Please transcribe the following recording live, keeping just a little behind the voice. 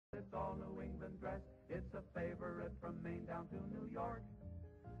It's all New England dress. It's a favorite from Maine down to New York.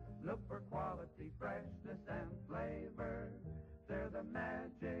 Look for quality, freshness, and flavor. They're the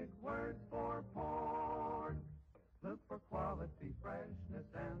magic words for pork. Look for quality, freshness,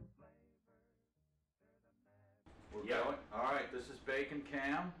 and flavor. They're the magic. We're going. All right, this is Bacon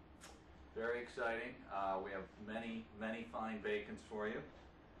Cam. Very exciting. We have many fine bacons for you.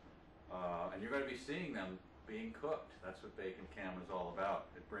 And you're going to be seeing them being cooked. That's what Bacon Cam is all about.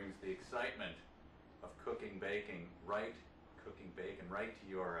 It brings the excitement of cooking bacon right to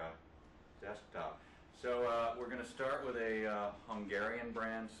your desktop. So we're going to start with a Hungarian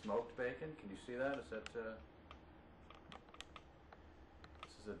brand smoked bacon. Can you see that? Is that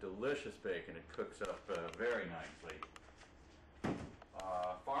this is a delicious bacon. It cooks up very nicely.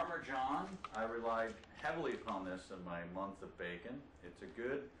 Farmer John, I relied heavily upon this in my month of bacon. It's a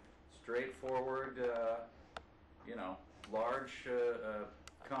good, straightforward, large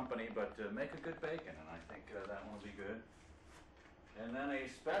company, but make a good bacon, and I think that one will be good. And then a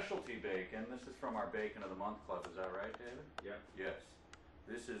specialty bacon. This is from our Bacon of the Month Club. Is that right, David? Yeah. Yes.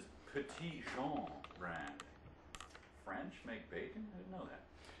 This is Petit Jean brand. French make bacon? I didn't know that.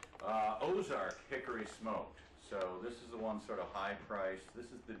 Ozark Hickory Smoked. So this is the one sort of high priced. This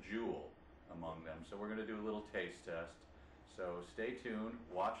is the jewel among them. So we're going to do a little taste test. So stay tuned,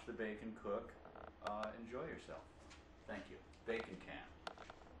 watch the bacon cook, enjoy yourself. Thank you. Bacon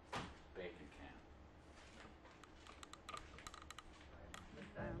Cam. Bacon Cam.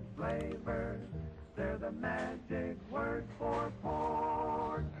 And flavor, they're the magic word for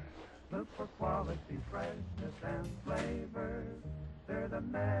pork. Look for quality, freshness, and flavor. They're the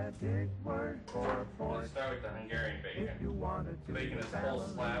magic word for pork. Let's start with the Hungarian bacon. If you wanted to, Bacon is full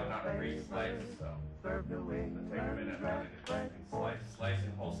slab, not pre-sliced, so serve New take a England minute fresh and pork.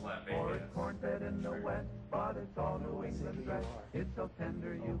 slicing whole slab Or bacon. it's corn fed in the West, but it's all New England dress. It's so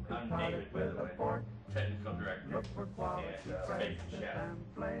tender you can I'm cut David, it by with the a way. fork. Technical director. Look for quality, Bacon freshness, chef. and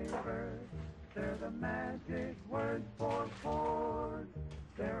flavor. They're the magic words for pork.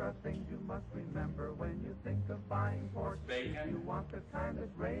 There are things you must remember when you think of buying pork. Bacon. If you want the kind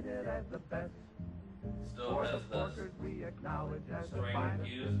that's rated as the best. Still For the has porkers this we acknowledge as the string finest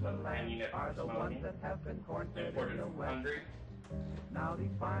used in the when hanging land it are for the ones smoking. that have been corn fed in imported the from West. Hungary. Now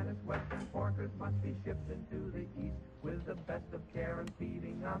these finest western porkers must be shipped into the east with the best of care and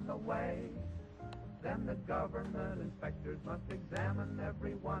feeding on the way. Then the government inspectors must examine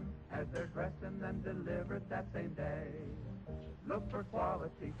every one as they're dressed and then delivered that same day. Look for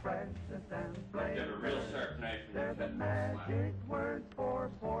quality, freshness, and flavor. Get a real sharp knife and They're you the cut magic words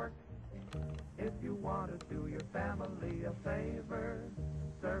for pork. If you want to do your family a favor,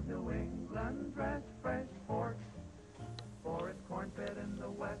 serve New England dressed fresh pork. For it's corn fed in the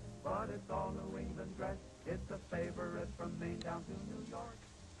West, but it's all New England dress. It's a favorite from Maine down to New York.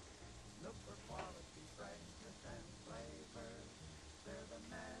 Look for quality, freshness, and flavor. They're the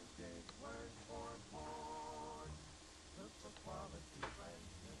magic words for pork. Look for quality,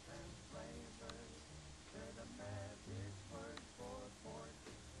 freshness, and flavor. They're the magic words for pork.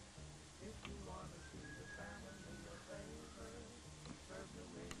 If you want to do the family a favor, serve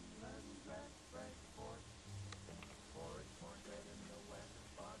New England dressed fresh pork. For it's corn fed in the West,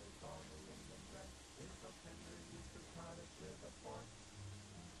 but it's all New England dress. It's so tender you could cut it with a fork.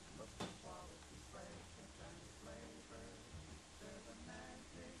 Look for quality, freshness, and flavor. They're the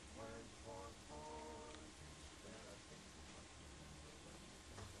magic words for pork. There are things you must remember when you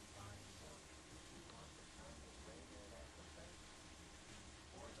think of buying pork. If you want the kind that's rated as the best.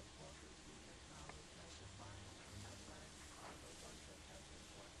 For the porkers we acknowledge as the finest in the land are the ones that have been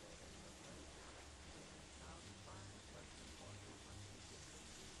corn fed in the West. Now the finest western porkers must be shipped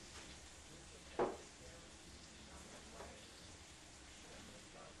into the east with the best of care and feeding on the way. Then the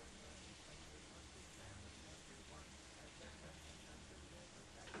government inspectors must examine everyone as they're dressed and then delivered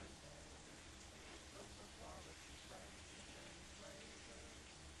that same day. Look for quality, freshness, and flavor.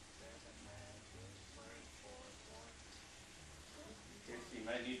 They're the magic words for pork. Casey, you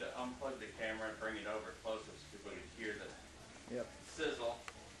might need to unplug the camera and bring it over closer so people can hear the sizzle.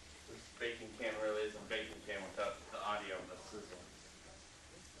 This bacon can really is a bacon can without the audio of the sizzle.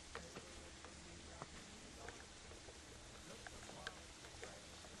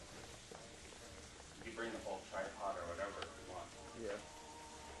 You bring the whole tripod or whatever if you want. Yeah.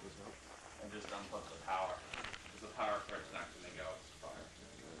 And just unplug the power. Because the power cord's not going to go as far.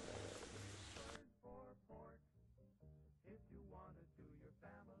 For pork. If you want to do your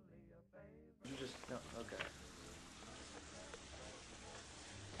family a favor. You just no. Okay.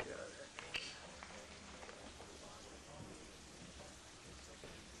 Yeah.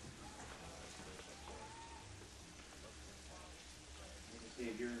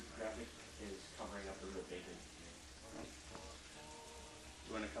 is covering up the real bacon.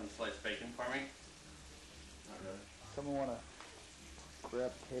 You want to come slice bacon for me? Not really. Someone want to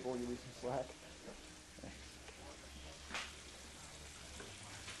grab the table, give me some slack?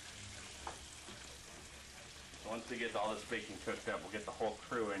 So once we get all this bacon cooked up, we'll get the whole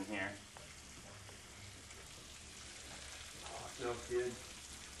crew in here. Oh, so good.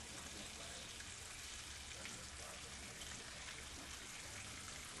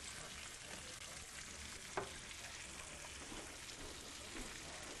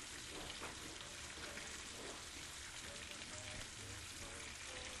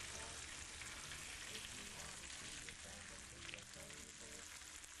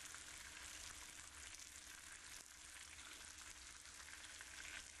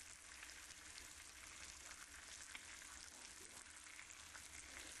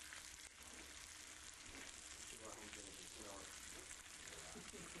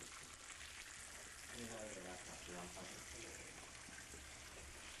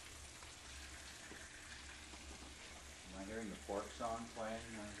 Am I hearing the fork song playing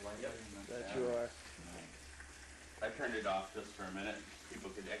lightly? Yep, That you are. Nice. I turned it off just for a minute.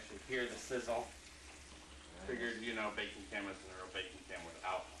 People could actually hear the sizzle. Figured, you know, bacon cam isn't a real bacon cam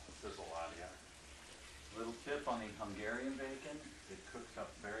without sizzle audio. Little tip on the Hungarian bacon, it cooks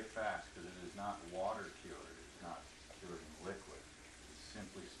up very fast because it is not water cured, it's not cured in liquid, it's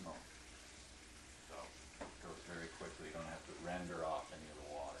simply smoked. So it goes very quickly, you don't have to render off any of the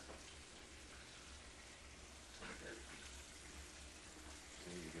water.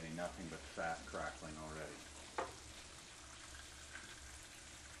 See, you're getting nothing but fat crackling already.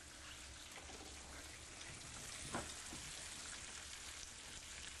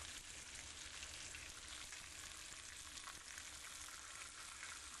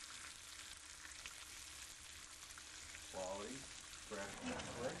 Quality, fresh, and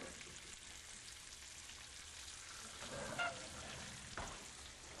flavor.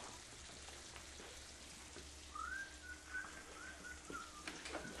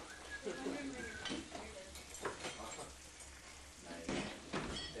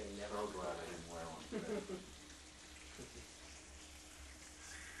 So glad I didn't wear one today.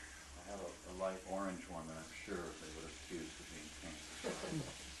 I have a light orange one that I'm sure they would have accused of being pink.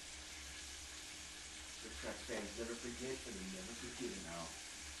 Rifftrax fans never forget and they never forget. No.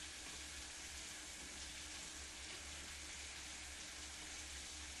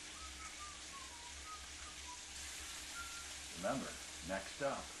 Remember, next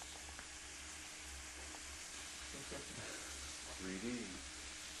up, 3D.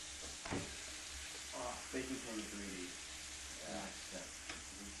 Oh, bacon cam in 3D. Yeah. Next step.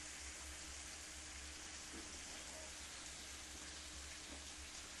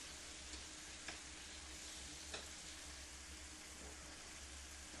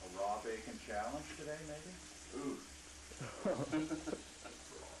 A raw bacon challenge today, maybe? Ooh.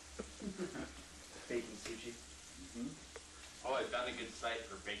 Bacon sushi. Mm-hmm. Oh, I found a good site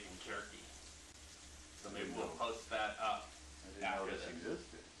for bacon jerky. So maybe we'll post that up. I didn't know After this this.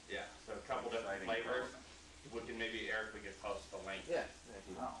 existed. Yeah, so a couple different Exciting flavors. program. We can maybe, Eric, we could post the link. Yeah.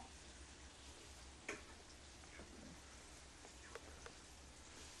 Wow.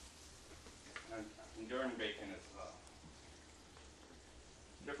 And Enduring bacon is a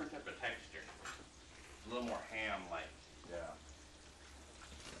different type of texture. A little more ham-like. Yeah.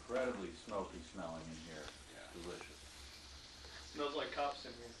 Incredibly smoky smelling in here. Yeah. Delicious. Smells like cops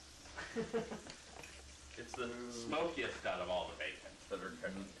in here. It's the smokiest out of all the bacons that are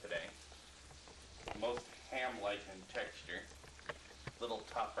cooking today. Most ham-like in texture. A little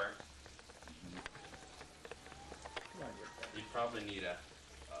tougher. Come on, get that. You probably need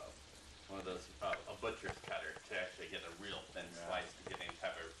one of those, a butcher's cutter to actually get a real thin Yeah. slice to get any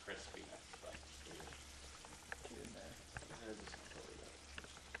type of crispiness. But Get in there.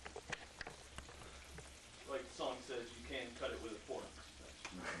 Like the song says, you can cut it with a fork.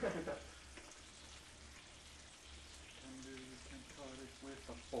 Tender, you can cut it with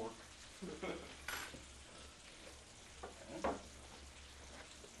a fork.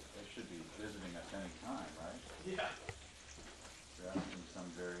 They should be visiting us any time, right? Yeah. Drafting some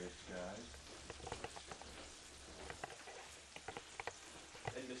various guys.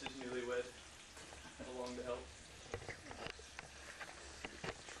 And Mrs. Newlywed along to help.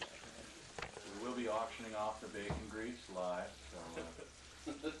 We will be auctioning off the bacon grease live, so